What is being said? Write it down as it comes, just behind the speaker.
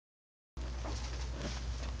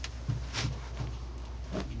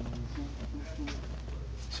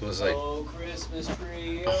So it's like Christmas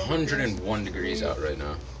tree, 101 degrees out right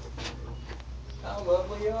now. How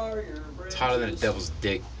lovely are your branches. It's hotter than a devil's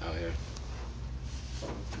dick out here.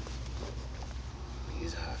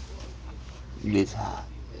 He's hot. It's hot.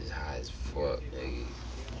 It's hot as fuck, nigga.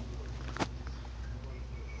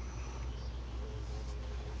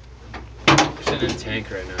 Sitting in a tank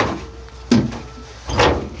right now.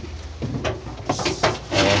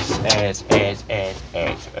 Ass. Hey,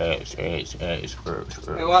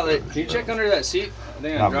 Watley, can you check under that seat? I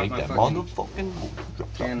think I dropped my fucking motherfucking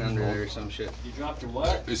can under there or some shit. You dropped your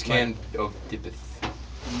what? This can of dippeth.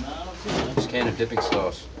 No, I don't see it. This can of dipping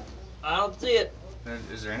sauce. I don't see it.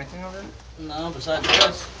 Is there anything over there? No, besides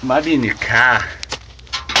this. Might be in your car.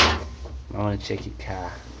 I want to check your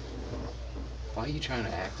car. Why are you trying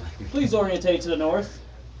to act like me? Please orientate to the north.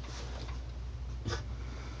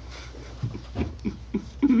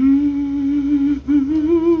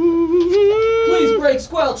 Please break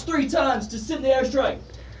squelch 3 times to send the airstrike.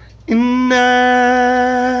 And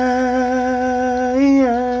I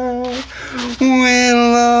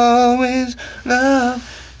will always love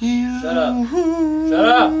you. Shut up. Shut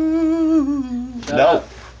up. Shut No. up.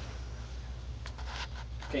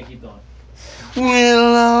 Okay, keep going.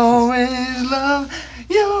 Will always love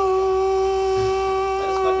you. That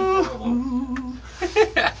is fucking horrible.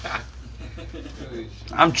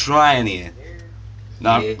 I'm trying here.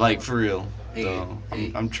 Not Yeah. like for real. Hey, though.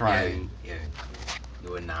 hey, I'm trying. Yeah.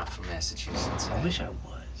 You are not from Massachusetts. I wish I was.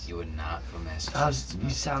 You are not from Massachusetts. You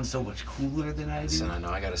sound so much cooler than I do. Listen, I know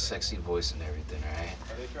I got a sexy voice and everything, alright?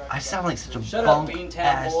 I sound like such a Shut up, bunk Beantown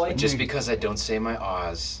ass boy. But just nigga. because I don't say my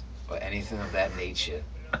R's or anything of that nature,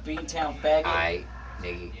 Beantown faggot.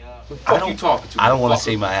 nigga. Who the I fuck you talking to? I don't want to motherfucker?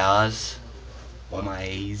 say my R's or my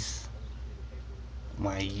A's.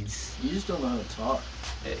 My E's. You just don't know how to talk.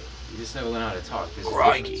 Hey, you just never learn how to talk. There's a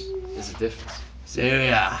Crikey. difference. There's a difference. So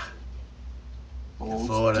yeah.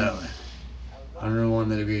 Photo. 101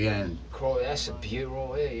 degree end. Crow, that's a beautiful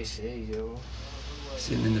way you say, yo.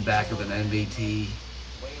 Sitting in the back of an MBT.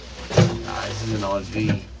 This is an odd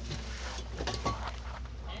V.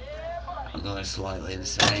 I'm going slightly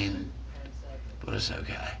insane, but it's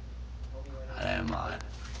okay. I don't mind.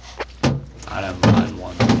 I don't mind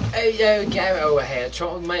one. Hey, yo, Garrett over here,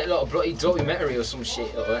 trying to make a lot of bloody documentary or some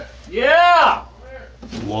shit like that. Yeah!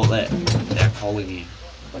 What they're calling you.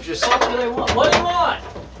 I'm just, What do they want? What do you want?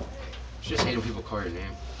 just hating people call your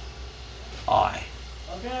name. I.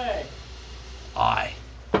 Okay. I.